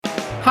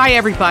Hi,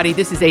 everybody.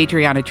 This is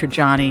Adriana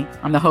Trajani.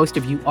 I'm the host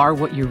of You Are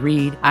What You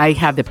Read. I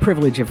have the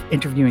privilege of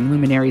interviewing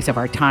luminaries of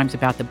our times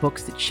about the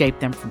books that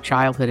shaped them from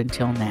childhood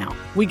until now.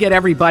 We get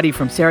everybody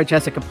from Sarah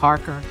Jessica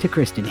Parker to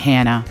Kristen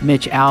Hanna,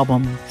 Mitch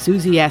Albom,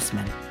 Susie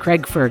Essman,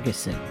 Craig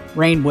Ferguson,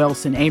 Rainn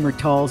Wilson, Amor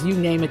Tolls, you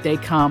name it, they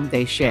come,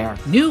 they share.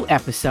 New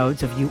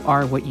episodes of You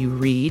Are What You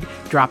Read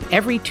drop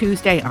every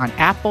Tuesday on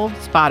Apple,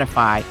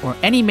 Spotify, or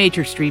any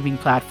major streaming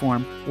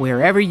platform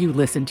wherever you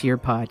listen to your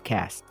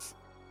podcasts.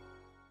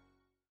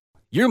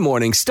 Your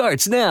morning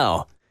starts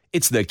now.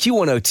 It's the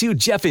Q102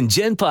 Jeff and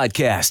Jen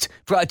podcast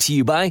brought to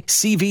you by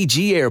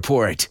CVG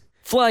Airport.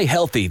 Fly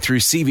healthy through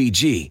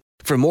CVG.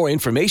 For more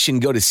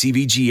information, go to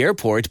CVG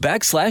Airport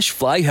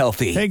 /fly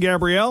healthy. Hey,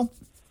 Gabrielle.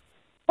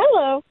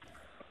 Hello.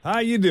 How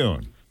you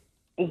doing?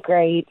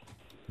 Great.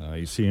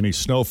 You see any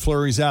snow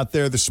flurries out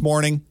there this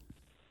morning?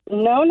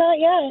 No, not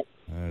yet.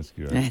 That's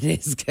good. That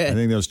is good. I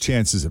think those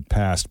chances have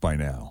passed by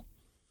now.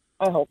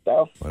 I hope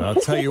so. But I'll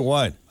tell you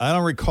what, I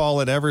don't recall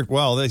it ever.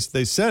 Well, they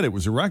said it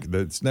was a record.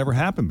 That's never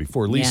happened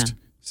before, at least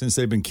since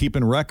they've been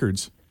keeping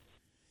records.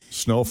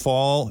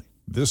 Snowfall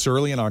this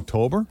early in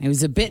October. It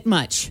was a bit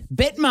much.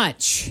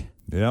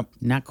 Yep.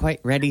 Not quite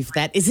ready for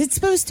that. Is it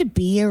supposed to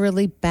be a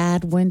really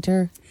bad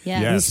winter?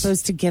 Yeah. Yes. We're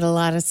supposed to get a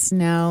lot of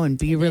snow and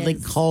be really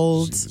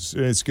cold.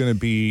 It's going to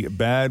be a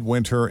bad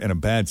winter and a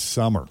bad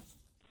summer.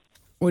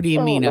 What do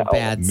you mean a no.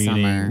 bad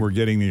Meaning summer? we're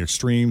getting the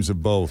extremes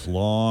of both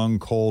long,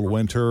 cold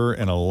winter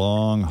and a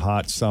long,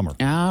 hot summer.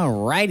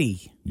 All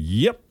righty.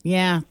 Yep.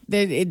 Yeah,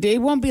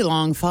 it won't be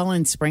long. Fall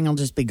and spring will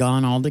just be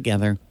gone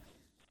altogether.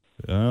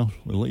 Well,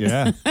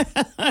 yeah.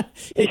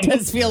 It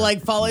does feel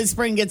like fall and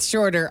spring gets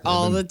shorter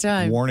all the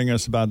time. Warning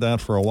us about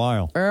that for a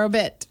while. For a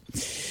bit.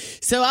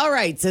 So, all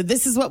right. So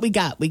this is what we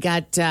got. We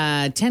got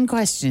 10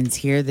 questions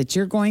here that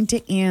you're going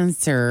to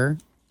answer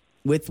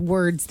with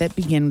words that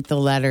begin with the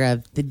letter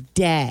of the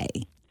day.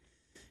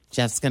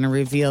 Jeff's going to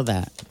reveal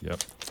that. Yep.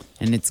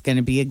 And it's going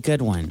to be a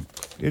good one.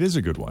 It is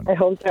a good one. I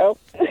hope so.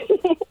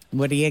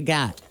 What do you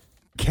got?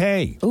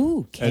 K.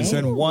 Ooh, K. As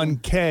in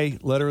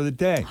 1K, letter of the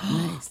day.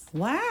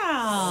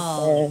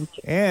 Wow.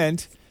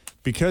 And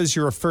because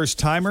you're a first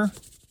timer,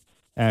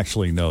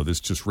 actually, no, this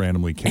just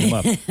randomly came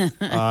up.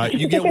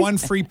 You get one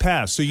free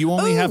pass. So you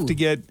only have to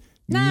get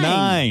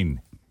 9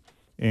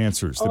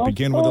 answers that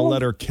begin with the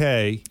letter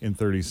K in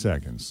 30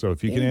 seconds. So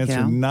if you can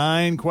answer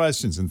 9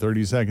 questions in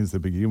 30 seconds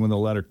that begin with the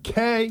letter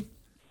K,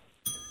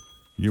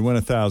 you win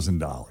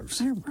 $1,000. All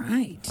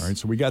right. All right,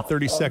 so we got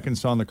 30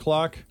 seconds on the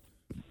clock.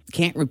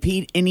 Can't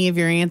repeat any of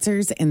your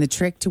answers. And the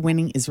trick to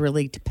winning is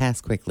really to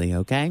pass quickly,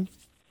 okay?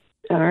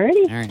 All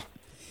righty. All right.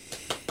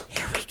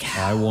 Here we go.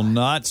 I will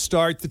not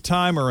start the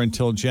timer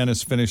until Jen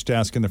has finished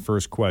asking the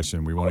first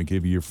question. We want to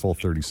give you your full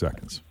 30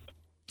 seconds.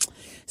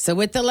 So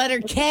with the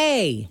letter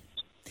K,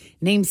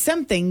 name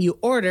something you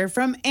order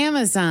from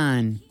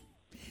Amazon.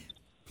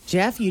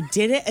 Jeff, you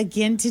did it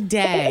again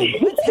today.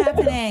 What's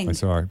happening?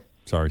 Sorry.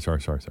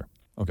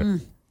 Okay.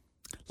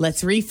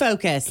 Let's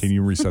refocus. Can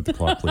you reset the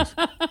clock, please?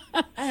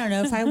 I don't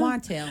know if I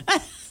want to.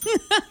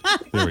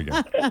 There we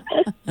go.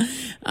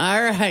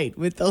 All right.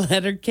 With the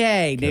letter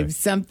K, name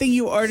something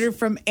you order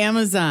from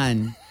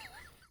Amazon.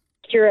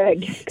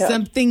 Keurig. Go.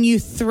 Something you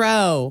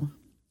throw.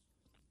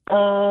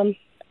 Pass.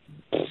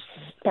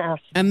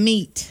 A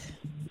meat.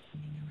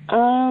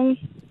 Pass.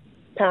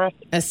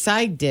 A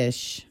side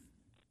dish.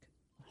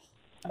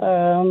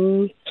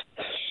 Pass.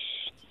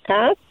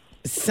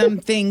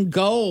 Something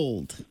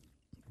gold.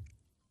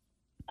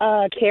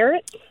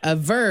 Carrot. A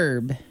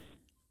verb.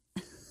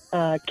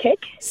 Kick.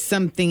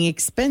 Something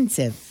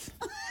expensive.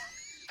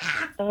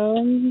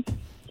 A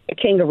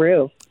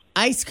kangaroo.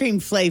 Ice cream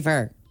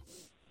flavor.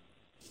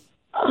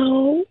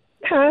 Oh,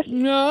 pass.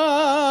 No.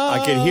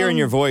 I could hear in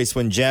your voice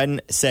when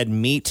Jen said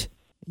meat,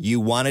 you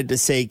wanted to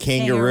say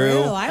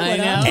kangaroo. I would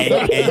know.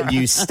 have. And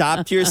you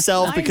stopped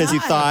yourself because you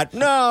thought,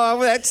 no,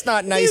 that's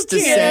not nice to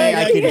can't. say.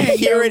 I could Kangaroo.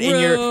 hear it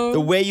in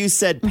the way you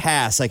said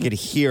pass. I could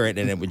hear it,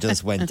 and it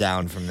just went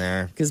down from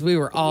there. Because we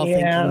were all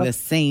thinking the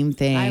same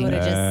thing. I would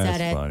have just That's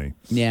said it. funny.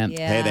 Yeah.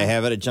 Yeah. Hey, they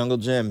have it at Jungle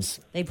Gyms.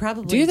 They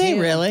probably Do they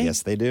really?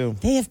 Yes, they do.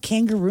 They have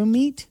kangaroo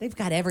meat? They've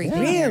got everything.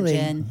 Really?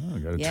 There, Jen. I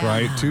got to Yeah. try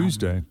it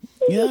Tuesday.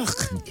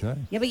 Yuck. Okay.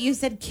 Yeah, but you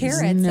said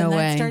carrots, no and way.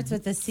 that starts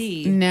with a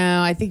C.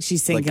 No, I think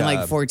she's thinking Like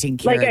like, a- 14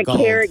 Like karat a gold.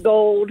 carrot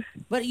gold.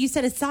 But you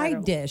said a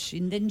side dish,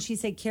 and didn't she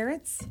say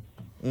carrots?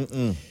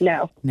 No.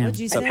 No. What'd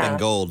you say? Something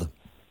gold.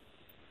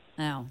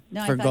 Oh,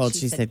 no, For I thought gold, she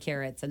she said said-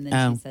 carrots, and then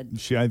Oh.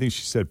 she said I think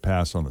she said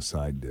pass on the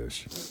side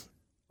dish.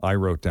 I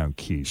wrote down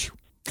quiche,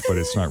 but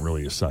it's not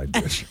really a side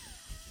dish.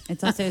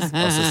 it's also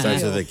Also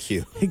starts with a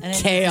Q. and then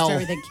Kale.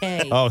 Start with a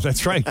K. Oh,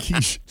 that's right,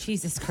 quiche.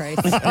 Jesus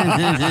Christ!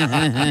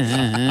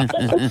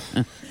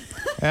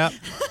 Yeah.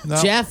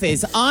 No, Jeff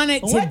is on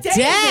it What day is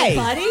today.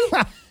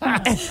 it,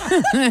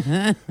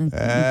 buddy?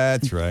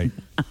 that's right.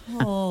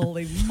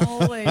 Holy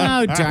moly!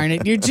 Oh, darn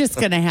it. You're just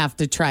going to have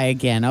to try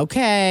again,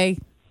 okay?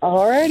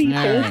 Alrighty,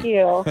 All thank right.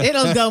 you.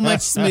 It'll go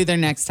much smoother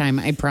next time,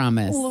 I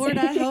promise. Lord,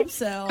 I hope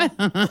so.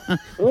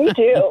 Me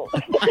too.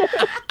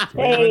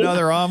 We have Hey.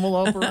 another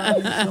envelope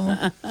around here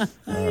somewhere? All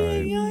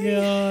right.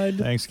 God.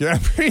 Thanks,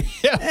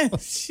 Gabrielle.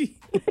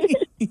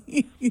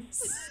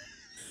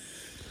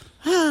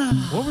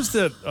 What was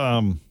that?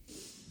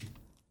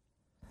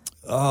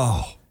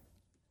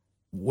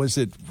 Was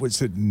it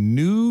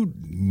Knudsen?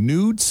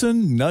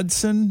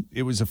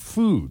 It was a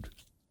food.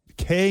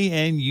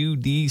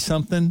 KNUD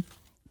something.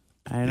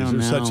 I Is don't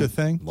there know. such a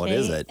thing? What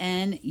is it?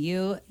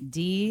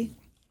 KNUD.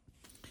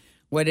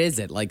 What is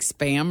it? Like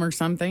spam or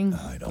something?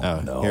 I don't Oh,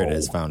 know. here it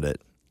is. Found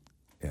it.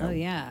 Oh,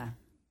 yeah.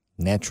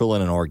 Natural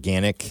and an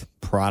organic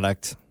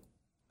product.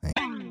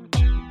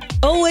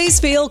 Always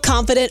feel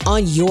confident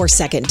on your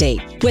second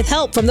date. With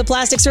help from the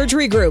Plastic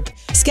Surgery Group.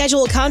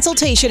 Schedule a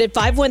consultation at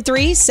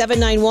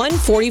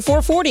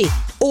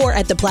 513-791-4440 or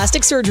at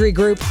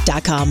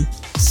theplasticsurgerygroup.com.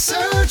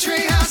 Surgery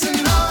has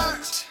an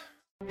art.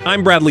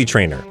 I'm Bradley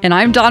Trainer. And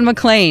I'm Don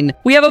McClain.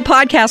 We have a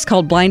podcast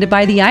called Blinded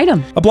by the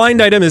Item. A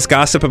blind item is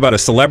gossip about a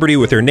celebrity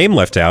with their name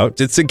left out.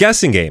 It's a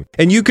guessing game,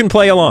 and you can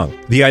play along.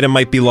 The item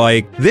might be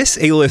like, this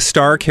A-list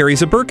star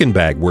carries a Birkin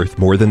bag worth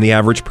more than the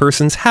average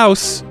person's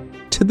house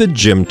to the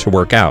gym to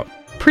work out.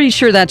 Pretty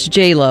sure that's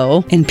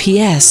J-Lo. And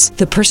P.S.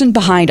 the person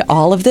behind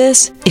all of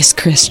this is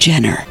Kris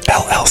Jenner,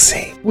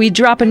 LLC. We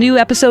drop a new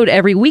episode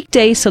every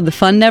weekday so the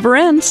fun never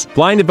ends.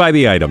 Blinded by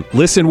the Item.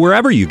 Listen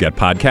wherever you get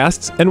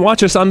podcasts and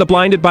watch us on the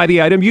Blinded by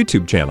the Item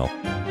YouTube channel.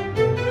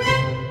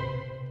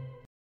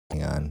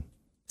 Hang on.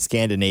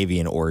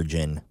 Scandinavian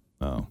origin.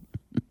 Oh.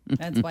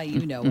 That's why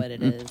you know what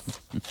it is.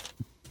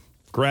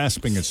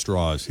 Grasping at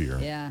straws here.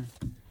 Yeah.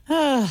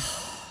 All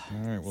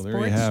right, well, there you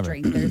Sports have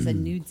drink. it. There's a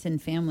Knudsen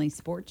family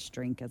sports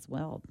drink as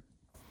well.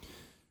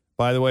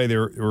 By the way,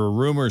 there were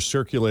rumors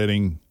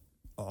circulating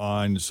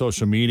on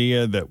social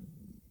media that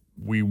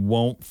we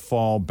won't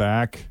fall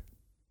back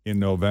in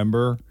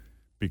November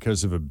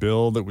because of a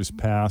bill that was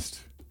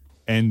passed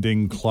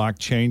ending clock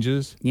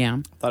changes. Yeah.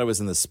 Thought it was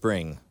in the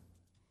spring,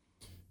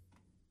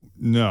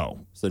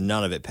 No. so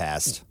none of it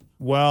passed.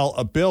 Well,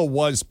 a bill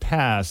was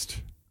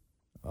passed,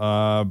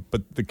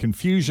 but the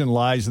confusion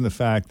lies in the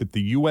fact that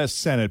the U.S.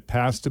 Senate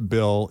passed a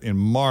bill in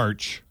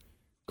March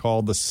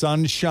called the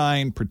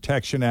Sunshine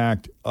Protection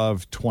Act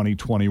of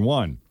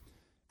 2021.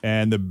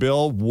 And the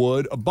bill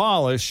would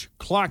abolish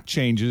clock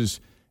changes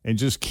and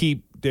just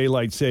keep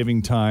daylight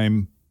saving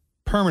time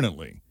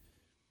permanently.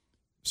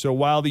 So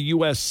while the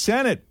U.S.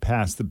 Senate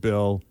passed the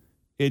bill,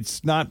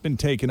 it's not been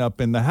taken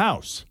up in the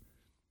House.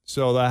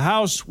 So the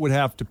House would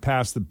have to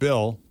pass the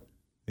bill.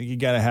 I think you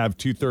got to have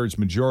 2/3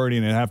 majority,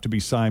 and it have to be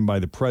signed by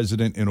the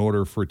president in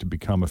order for it to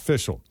become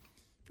official.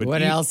 But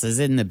What else is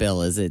in the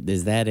bill? Is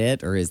that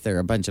it, or is there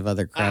a bunch of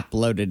other crap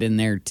loaded in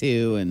there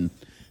too? And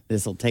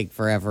this will take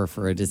forever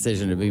for a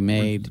decision to be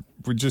made.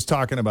 We're just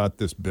talking about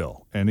this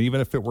bill, and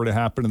even if it were to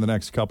happen in the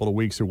next couple of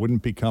weeks, it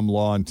wouldn't become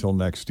law until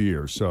next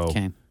year. So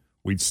Okay.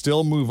 we'd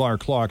still move our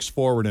clocks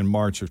forward in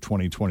March of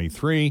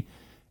 2023,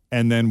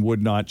 and then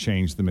would not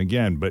change them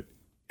again. But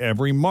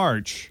every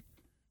March,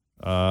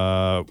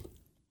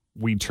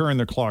 we turn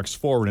the clocks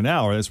forward an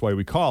hour. That's why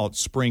we call it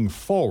spring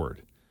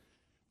forward.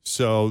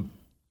 So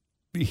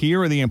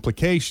here are the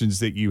implications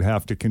that you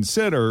have to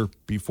consider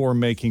before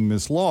making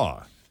this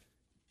law.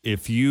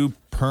 If you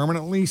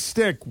permanently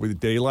stick with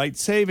daylight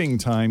saving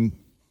time,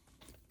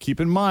 keep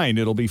in mind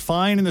it'll be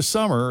fine in the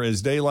summer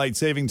as daylight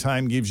saving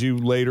time gives you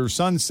later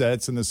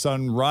sunsets and the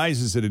sun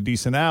rises at a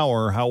decent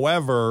hour.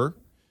 However,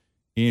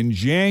 in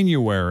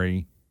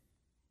January,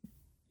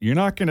 you're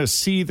not going to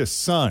see the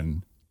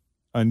sun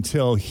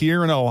until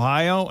here in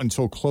Ohio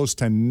until close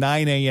to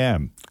 9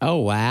 a.m. Oh,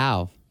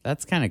 wow.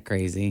 That's kind of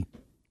crazy.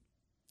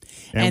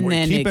 And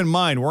then keep in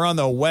mind, we're on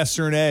the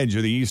western edge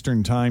of the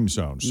Eastern time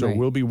zone. So Right.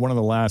 we'll be one of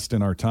the last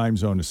in our time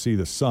zone to see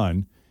the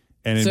sun.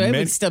 And So in it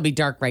many- would still be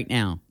dark right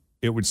now.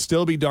 it would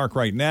still be dark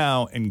right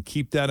now. And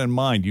keep that in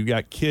mind. You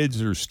got kids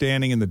that are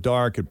standing in the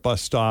dark at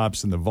bus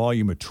stops, and the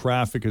volume of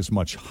traffic is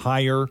much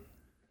higher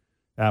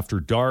after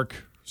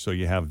dark. So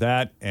you have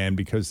that. And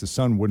because the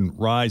sun wouldn't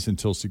rise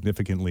until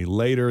significantly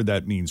later,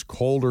 that means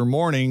colder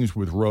mornings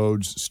with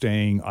roads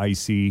staying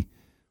icy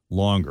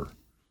longer.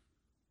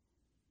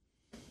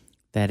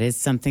 That is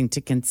something to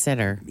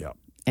consider. Yeah.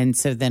 And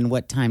so then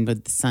what time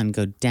would the sun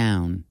go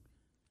down?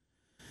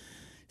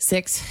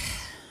 6?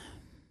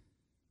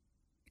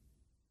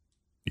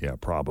 Yeah,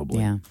 probably.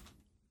 Yeah.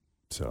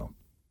 So.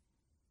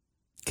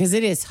 Because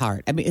it is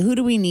hard. I mean, who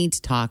do we need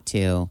to talk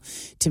to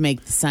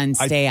make the sun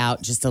stay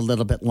out just a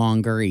little bit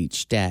longer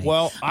each day?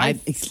 Well, I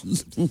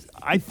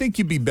think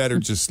you'd be better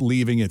just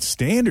leaving it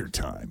standard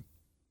time.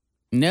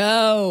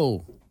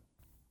 No.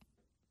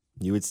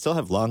 You would still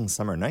have long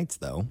summer nights,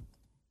 though.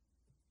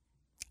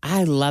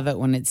 I love it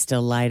when it's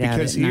still light out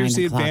Because at here's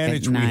 9 the o'clock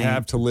advantage at we night.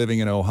 have to living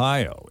in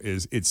Ohio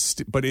is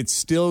but it's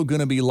still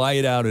going to be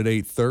light out at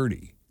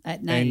 8:30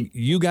 At night. and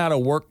you got to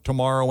work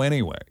tomorrow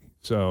anyway.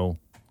 So,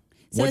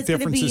 So what it's going to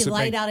difference be does it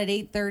light make? out at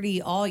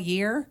 8:30 all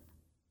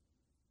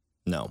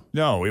No.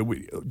 No,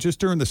 just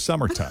during the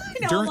summertime.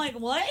 No, During- I'm like,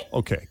 what?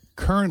 Okay,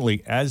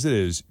 currently, as it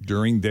is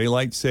during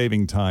daylight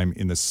saving time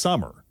in the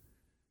summer,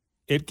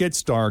 it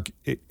gets dark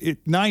at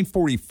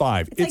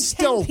 9:45. It's like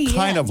still 10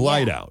 kind of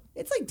light yeah. out.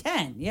 It's like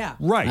 10, yeah.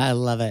 Right. I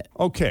love it.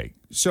 Okay,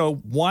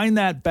 so wind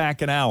that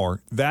back an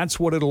hour. That's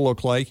what it'll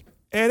look like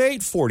at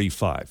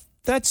 8:45.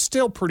 That's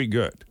still pretty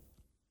good.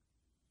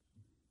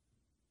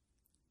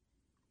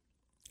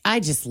 I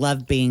just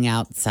love being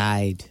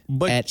outside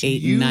at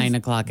 8 and 9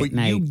 o'clock at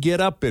night. But you get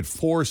up at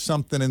 4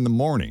 something in the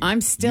morning.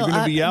 I'm still You're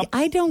gonna up. be up.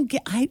 I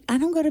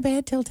don't go to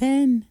bed till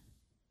 10.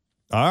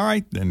 All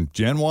right, then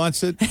Jen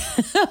wants it.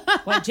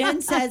 What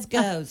Jen says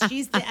goes.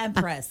 She's the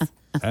empress.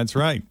 That's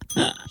right.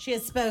 She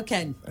has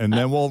spoken. And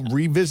then we'll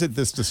revisit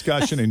this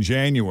discussion in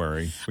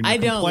January when you're I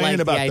don't complaining like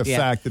the about the idea.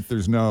 fact that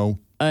there's no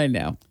I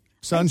know.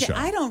 sunshine.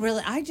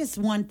 I just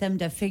want them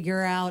to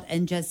figure out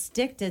and just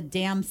stick to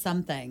damn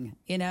something,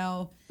 you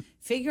know?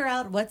 Figure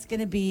out what's going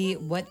to be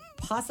what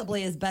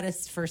possibly is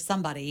best for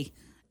somebody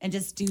and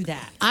just do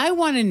that. I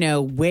want to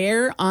know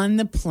where on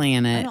the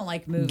planet I don't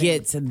like moving.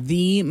 gets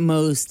the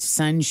most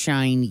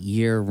sunshine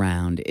year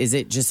round. Is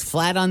it just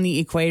flat on the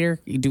equator?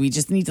 Do we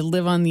just need to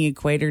live on the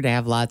equator to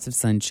have lots of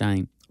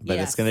sunshine? But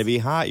Yes. it's going to be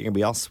hot. You're going to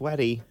be all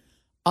sweaty.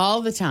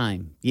 All the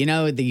time. You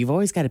know, you've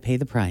always got to pay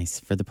the price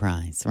for the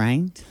prize,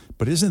 right?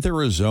 But isn't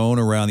there a zone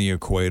around the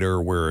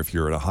equator where if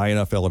you're at a high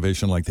enough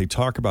elevation, like they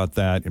talk about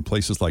that in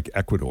places like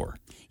Ecuador,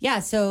 Yeah,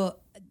 so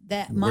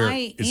that where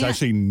my it's aunt,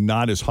 actually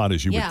not as hot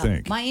as you would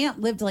think. my aunt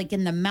lived like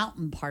in the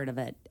mountain part of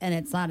it, and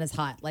it's not as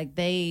hot. Like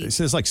It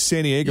says like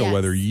San Diego Yes.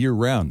 weather year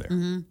round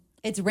there.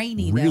 it's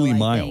rainy Really though, I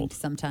mild. think,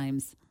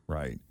 sometimes.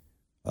 Right.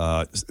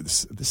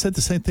 They said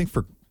the same thing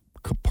for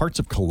parts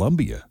of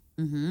Colombia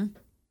in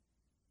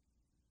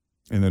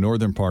the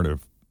northern part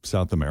of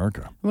South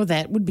America. Well,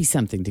 that would be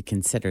something to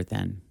consider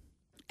then.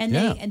 And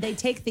Yeah. they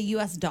take the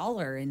US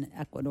dollar in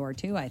Ecuador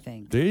too, I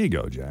think. There you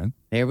go, Jan.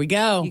 There we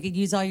go. You could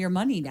use all your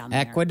money down there.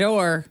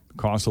 Ecuador.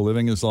 Cost of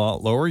living is a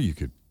lot lower. You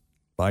could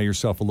buy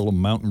yourself a little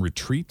mountain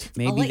retreat.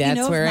 I'll Maybe let you that's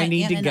know where if my I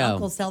need aunt to and go.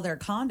 uncle sell their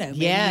condo. Maybe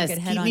Yes, you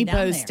could head keep on me down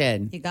there.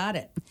 posted. You got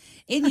it.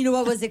 And you know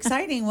what was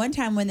exciting? One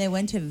time when they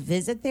went to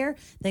visit there,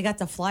 they got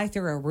to fly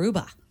through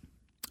Aruba.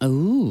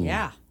 Ooh.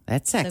 Yeah.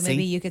 That's sexy. So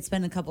maybe you could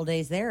spend a couple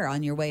days there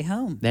on your way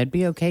home. That'd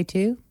be okay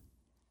too.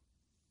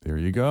 There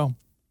you go.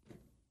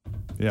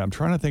 Yeah, I'm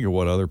trying to think of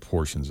what other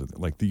portions of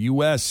like the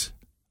U.S.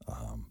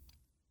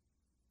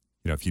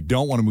 If you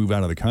don't want to move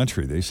out of the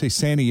country, they say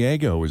San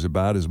Diego is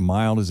about as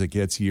mild as it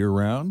gets year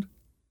round.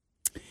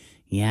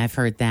 Yeah, I've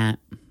heard that.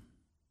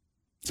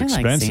 It's I like San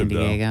expensive,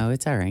 though. Diego.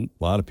 It's all right.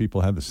 A lot of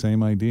people have the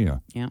same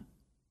idea. Yeah.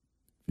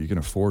 You can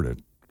afford it.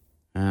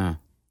 Oh.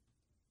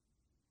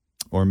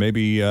 Or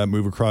maybe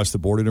move across the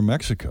border to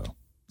Mexico.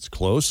 It's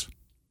close.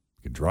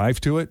 You can drive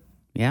to it.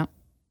 Yeah.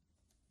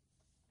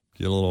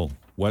 Get a little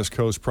West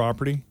Coast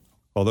property.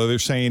 Although they're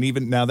saying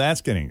even now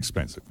that's getting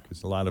expensive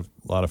because a lot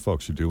of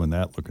folks are doing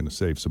that, looking to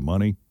save some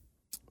money.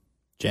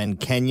 Jen,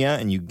 Kenya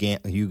and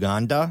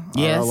Uganda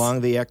Yes. are along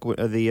the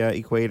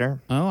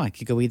equator. Oh, I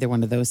could go either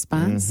one of those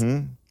spots.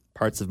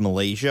 Parts of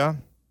Malaysia.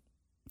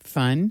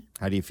 Fun.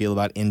 How do you feel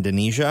about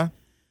Indonesia?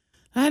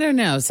 I don't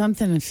know.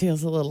 Something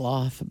feels a little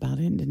off about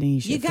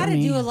Indonesia. You got to for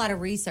me. do a lot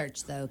of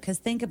research, though, because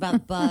think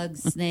about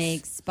bugs,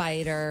 snakes,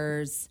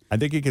 spiders, I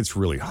think it gets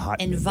really hot.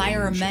 in Indonesia.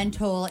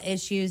 environmental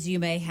issues you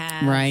may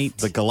have. Right.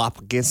 The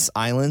Galapagos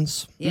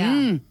Islands.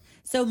 Yeah.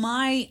 So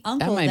my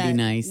uncle might be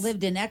nice.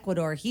 lived in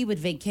Ecuador, he would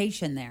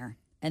vacation there.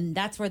 And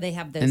that's where they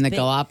have those In the big,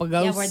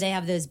 Galapagos? Yeah, where they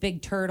have those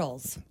big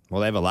turtles.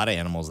 Well, they have a lot of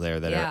animals there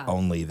that Yeah. are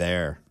only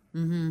there.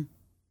 Mm-hmm.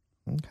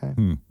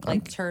 Okay.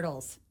 Like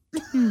turtles.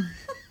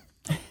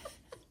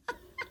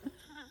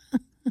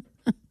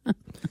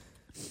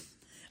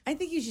 I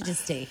think you should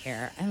just stay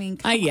here. I mean,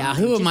 come Yeah, on,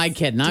 who am just I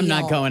kidding? I'm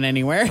not deal. going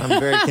anywhere. I'm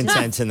very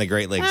content in the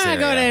Great Lakes I'm area.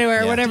 not going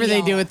anywhere. Yeah. Whatever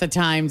they do Deal. at the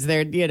times,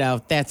 they're,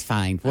 that's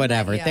fine.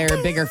 Whatever. yeah. There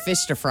are bigger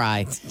fish to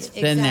fry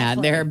than that.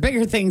 Exactly. There are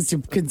bigger things to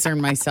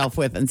concern myself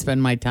with and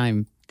spend my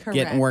time getting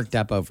Correct. worked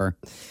up over.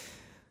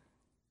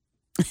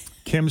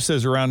 Kim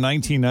says around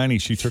 1990,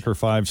 she took her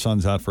 5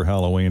 sons out for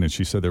Halloween, and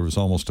she said there was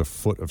almost a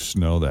foot of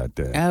snow that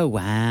day. Oh,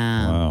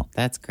 wow. Wow.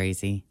 That's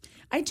crazy.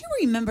 I do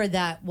remember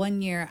that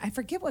one year. I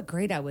forget what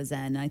grade I was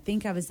in. I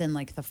think I was in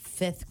like the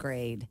 5th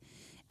grade,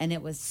 and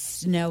it was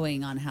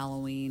snowing on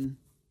Halloween.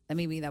 And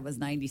maybe that was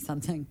 90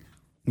 something.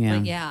 Yeah.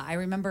 But yeah, I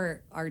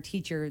remember our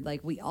teacher,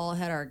 like we all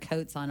had our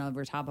coats on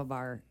over top of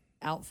our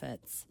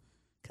outfits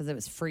because it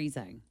was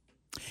freezing.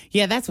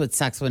 Yeah, that's what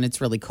sucks when it's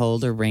really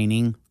cold or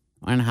raining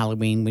on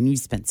Halloween when you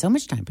spent so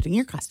much time putting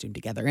your costume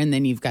together and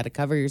then you've got to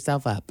cover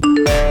yourself up. My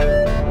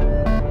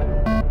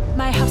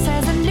house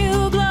has a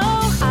new glow.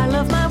 I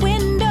love my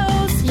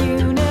windows.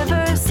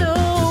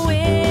 Universal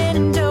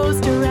Windows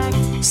Direct.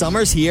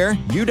 Summer's here.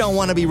 You don't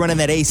want to be running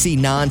that AC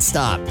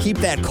nonstop. Keep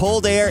that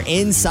cold air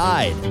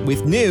inside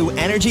with new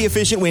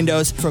energy-efficient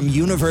windows from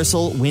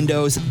Universal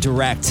Windows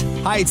Direct.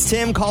 Hi, it's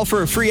Tim. Call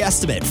for a free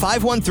estimate.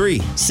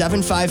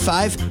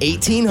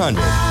 513-755-1800.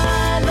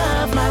 I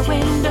love my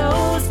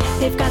windows.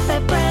 They've got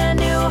that brand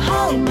new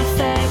home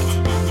effect.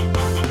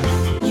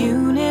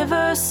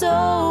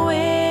 Universal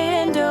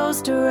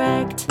Windows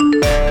Direct.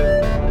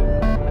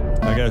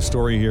 I got a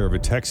story here of a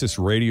Texas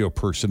radio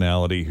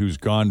personality who's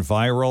gone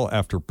viral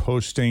after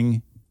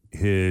posting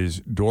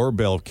his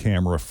doorbell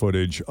camera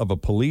footage of a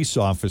police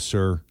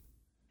officer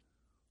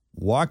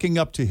walking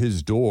up to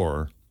his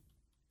door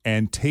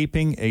and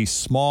taping a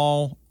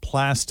small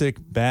plastic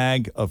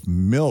bag of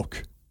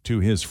milk to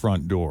his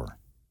front door.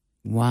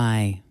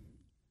 Why?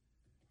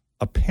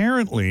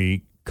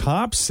 Apparently,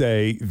 cops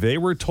say they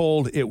were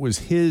told it was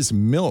his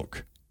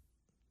milk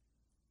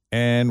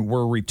and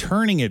were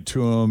returning it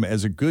to him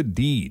as a good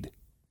deed.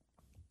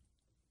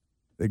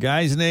 The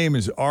guy's name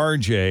is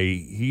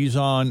RJ. He's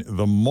on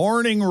The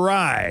Morning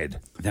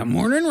Ride. The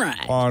Morning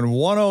Ride. On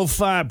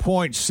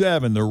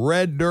 105.7, the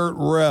Red Dirt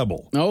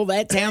Rebel. Oh,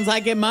 that sounds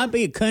like it might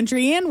be a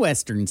country and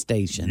western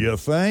station. You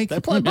think? They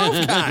play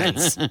both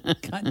kinds.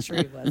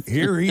 Country was.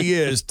 Here he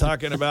is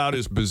talking about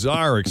his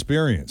bizarre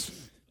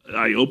experience.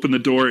 I open the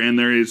door and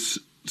there is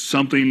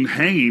something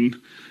hanging,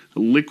 a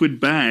liquid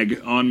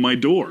bag on my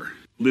door.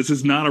 This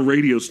is not a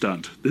radio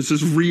stunt. This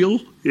is real.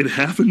 It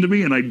happened to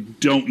me and I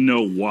don't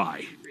know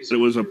why. It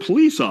was a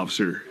police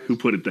officer who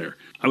put it there.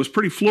 I was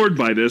pretty floored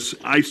by this.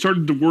 I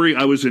started to worry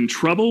I was in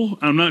trouble.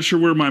 I'm not sure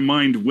where my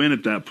mind went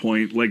at that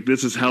point. Like,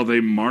 this is how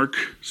they mark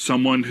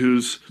someone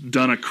who's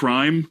done a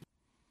crime.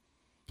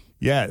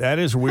 Yeah, that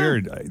is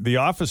weird. The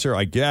officer,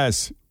 I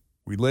guess,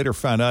 we later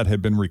found out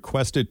had been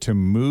requested to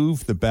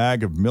move the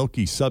bag of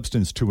milky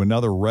substance to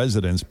another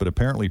residence, but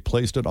apparently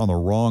placed it on the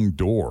wrong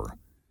door.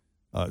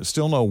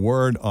 Still no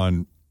word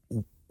on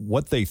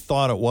what they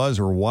thought it was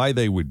or why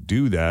they would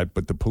do that,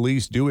 but the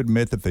police do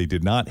admit that they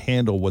did not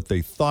handle what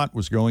they thought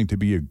was going to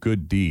be a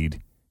good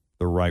deed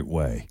the right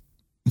way.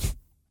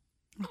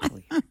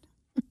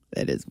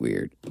 That is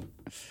weird.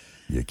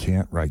 You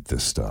can't write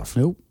this stuff.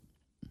 Nope.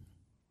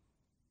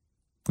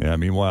 Yeah,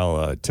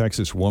 meanwhile, a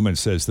Texas woman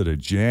says that a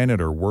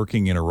janitor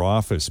working in her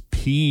office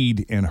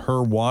peed in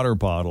her water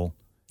bottle.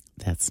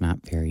 That's not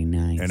very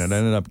nice. And it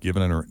ended up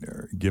giving her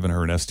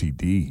an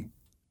STD.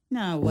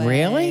 No way.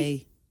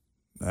 Really?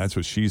 That's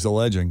what she's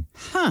alleging.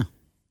 Huh.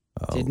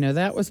 Didn't know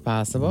that was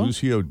possible.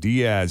 Lucio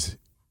Diaz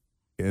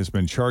has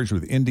been charged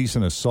with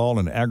indecent assault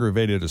and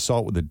aggravated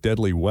assault with a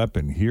deadly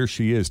weapon. Here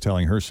she is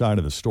telling her side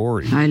of the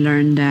story. I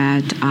learned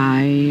that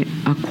I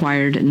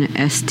acquired an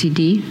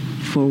STD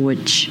for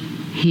which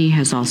he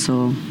has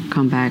also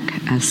come back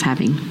as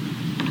having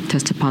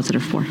tested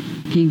positive for.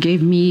 He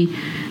gave me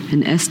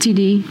an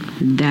STD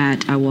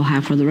that I will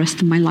have for the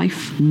rest of my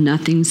life.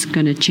 Nothing's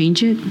going to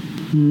change it.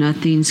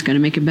 Nothing's going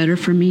to make it better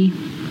for me.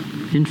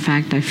 In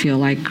fact, I feel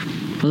like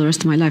for the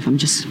rest of my life, I'm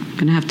just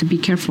going to have to be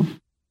careful.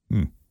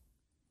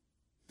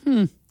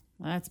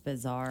 That's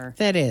bizarre.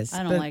 That is.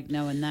 I don't like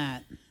knowing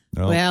that.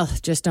 No. Well,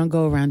 just don't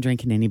go around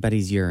drinking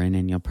anybody's urine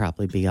and you'll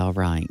probably be all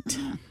right.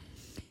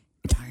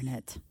 Darn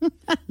it.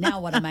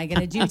 Now what am I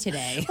going to do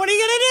today? What are you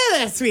going to do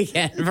this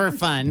weekend for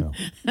fun?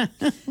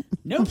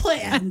 No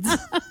plans.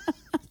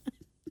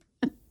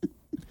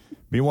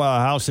 Meanwhile,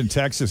 a house in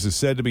Texas is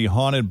said to be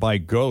haunted by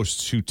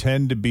ghosts who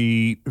tend to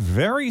be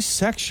very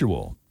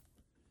sexual.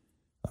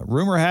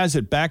 Rumor has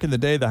it back in the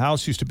day, the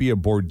house used to be a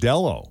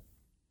bordello.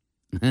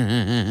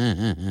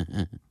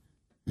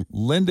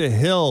 Linda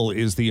Hill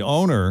is the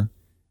owner,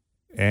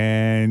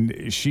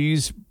 and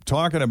she's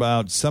talking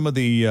about some of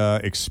the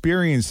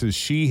experiences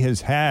she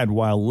has had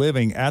while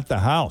living at the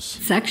house.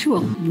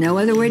 Sexual. No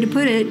other way to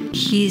put it.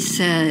 He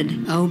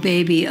said, oh,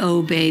 baby,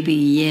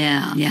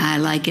 yeah. Yeah, I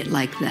like it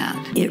like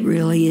that. It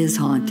really is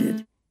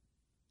haunted.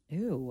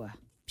 Ew.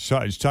 So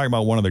he's talking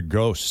about one of the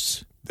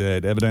ghosts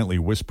that evidently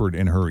whispered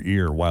in her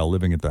ear while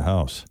living at the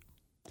house.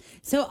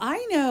 So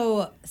I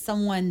know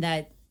someone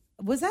that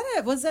was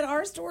that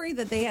our story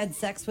that they had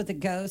sex with a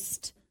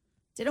ghost?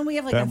 Didn't we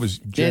have like that was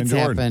Jen It's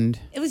Jordan. happened.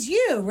 It was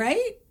you,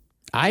 right?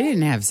 I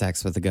didn't have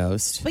sex with a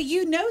ghost. But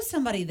you know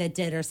somebody that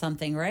did or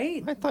something,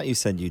 right? I thought you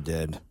said you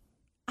did.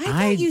 I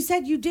thought you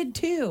said you did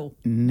too.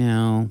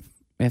 No.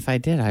 If I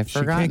did, I've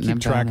forgotten. She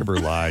can't keep track of her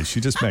lies.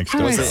 She just makes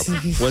stuff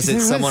up. Was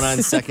it someone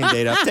on Second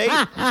Date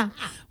Update?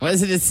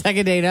 Was it a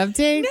Second Date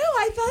Update? No,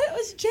 I thought it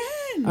was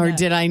Jen. Or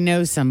did I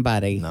know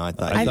somebody? No, I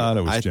thought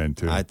it was Jen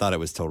too. I thought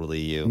it was totally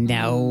you.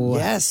 No.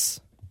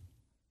 Yes.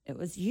 It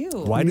was you.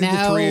 Why did the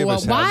three of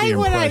us have the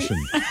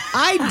impression?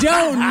 I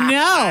don't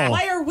know.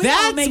 Why are we all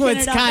That's making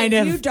what's it up kind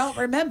if of, you don't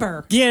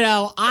remember? You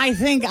know, I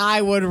think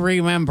I would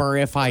remember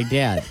if I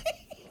did.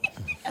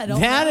 I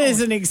don't That know.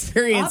 is an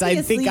experience Obviously,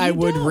 I think I you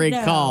would don't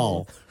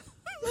recall.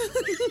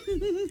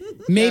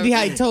 Maybe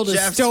I told a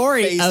Jeff's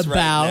story face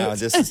about. Right now,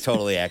 this is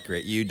totally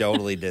accurate. You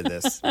totally did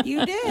this.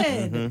 You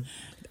did. Mm-hmm.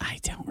 I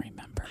don't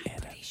remember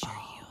it.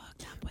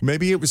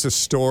 Maybe it was a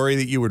story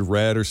that you had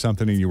read or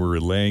something and you were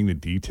relaying the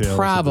details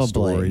Probably. of the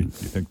story. You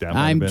think that might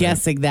have I'm been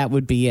guessing that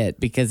would be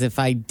it because if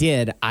I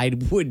did, I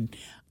would.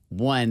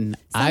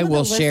 I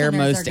will share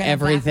most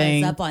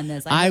everything.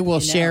 I will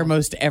share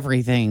most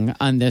everything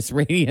on this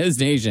radio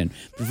station.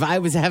 If I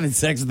was having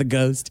sex with a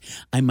ghost,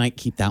 I might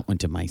keep that one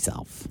to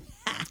myself.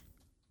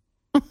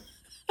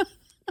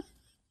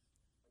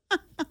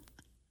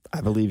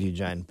 I believe you,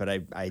 Jen, but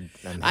I'm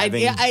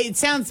having... it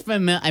sounds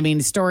familiar. I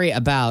mean, story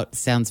about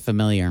sounds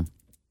familiar.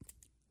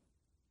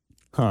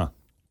 Huh.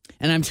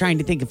 And I'm trying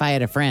to think if I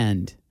had a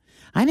friend.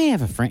 I may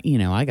have a friend.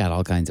 I got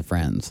all kinds of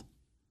friends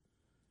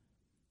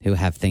who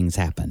have things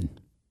happen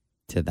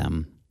to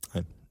them.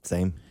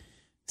 Same.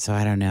 So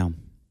I don't know.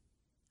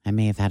 I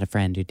may have had a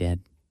friend who did.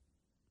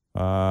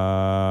 What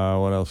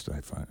else did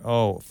I find?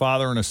 Oh,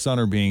 father and a son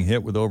are being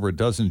hit with over a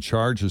dozen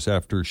charges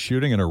after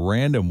shooting at a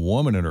random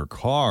woman in her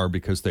car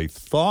because they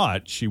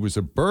thought she was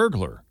a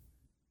burglar.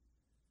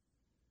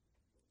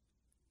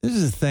 This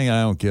is the thing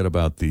I don't get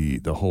about the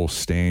whole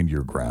stand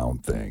your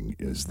ground thing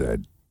is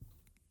that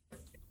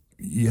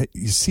you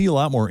see a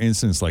lot more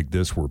incidents like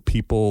this where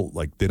people,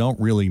 they don't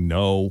really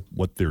know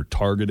what their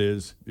target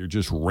is. They're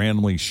just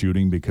randomly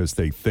shooting because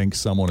they think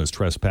someone is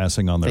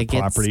trespassing on their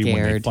property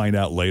when they find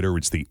out later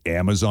it's the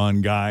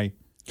Amazon guy.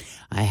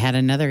 I had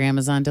another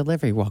Amazon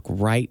delivery walk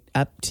right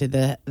up to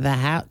the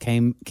house,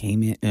 came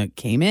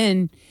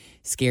in,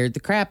 scared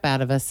the crap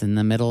out of us in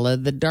the middle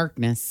of the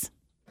darkness.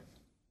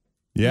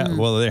 Yeah,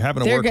 well, they're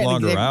having to work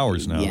longer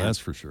hours now, that's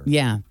for sure.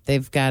 Yeah,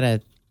 they've got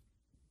to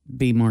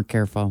be more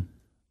careful.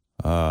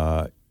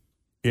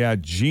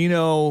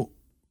 Gino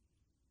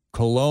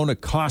Colon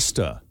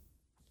Acosta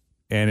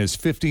and his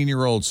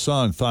 15-year-old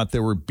son thought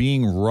they were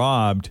being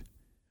robbed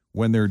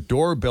when their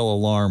doorbell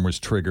alarm was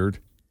triggered,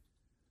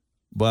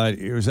 but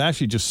it was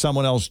actually just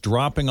someone else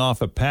dropping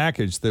off a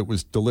package that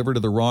was delivered to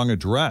the wrong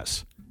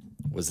address.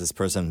 Was this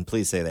person,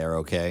 please say they're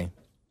okay?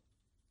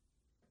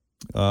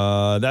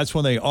 That's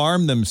when they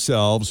armed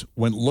themselves,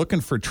 went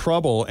looking for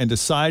trouble, and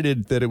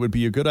decided that it would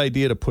be a good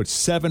idea to put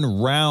 7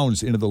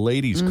 rounds into the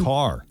lady's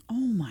car. Oh,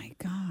 my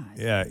God.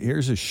 Yeah,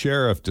 here's a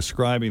sheriff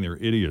describing their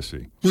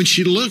idiocy. When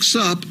she looks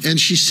up and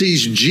she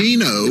sees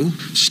Gino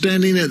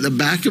standing at the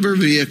back of her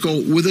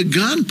vehicle with a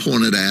gun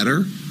pointed at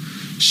her,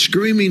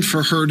 screaming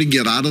for her to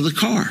get out of the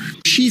car.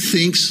 She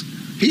thinks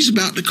he's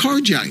about to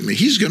carjack me.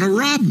 He's going to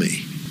rob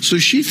me. So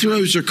she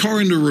throws her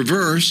car into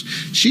reverse.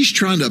 She's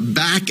trying to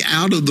back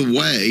out of the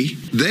way.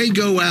 They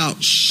go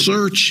out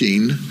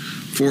searching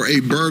for a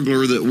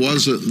burglar that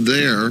wasn't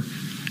there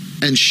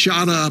and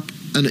shot up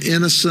an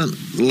innocent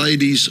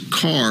lady's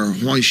car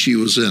while she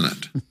was in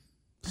it.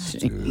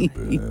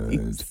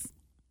 Stupid.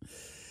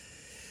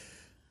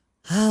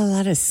 A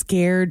lot of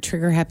scared,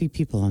 trigger-happy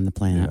people on the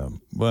planet. Yeah,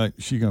 but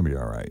she's going to be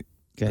all right.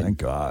 Good. Thank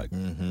God.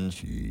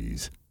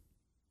 Jeez.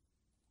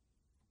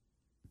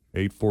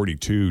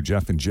 8:42,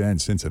 Jeff and Jen,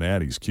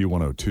 Cincinnati's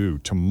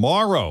Q102.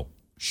 Tomorrow,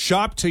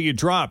 shop till you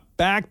drop.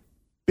 Back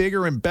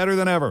bigger and better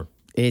than ever.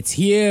 It's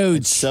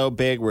huge. It's so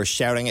big, we're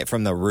shouting it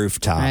from the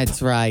rooftop.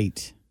 That's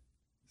right.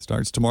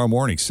 Starts tomorrow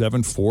morning,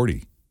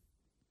 7:40.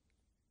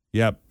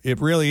 Yep, it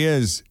really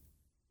is.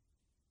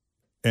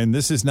 And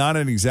this is not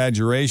an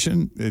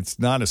exaggeration. It's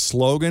not a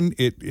slogan.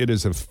 It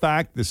is a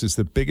fact. This is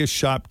the biggest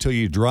shop till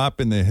you drop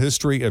in the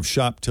history of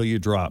shop till you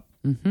drop.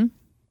 Mm-hmm.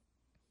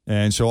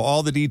 And so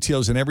all the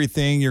details and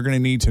everything you're going to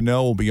need to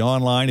know will be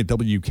online at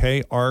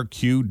WKRQ.com.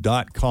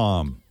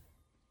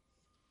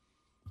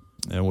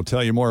 And we'll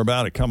tell you more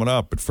about it coming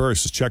up. But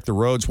first, let's check the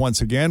roads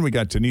once again. We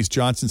got Denise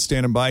Johnson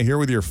standing by here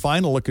with your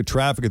final look at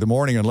traffic of the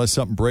morning, unless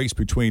something breaks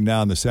between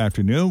now and this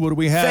afternoon. What do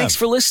we have? Thanks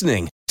for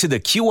listening to the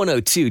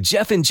Q102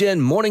 Jeff and Jen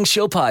Morning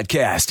Show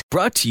podcast,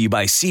 brought to you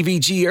by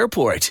CVG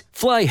Airport.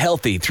 Fly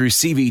healthy through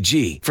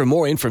CVG. For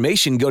more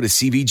information, go to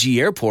CVG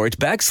Airport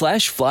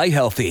 /fly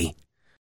healthy.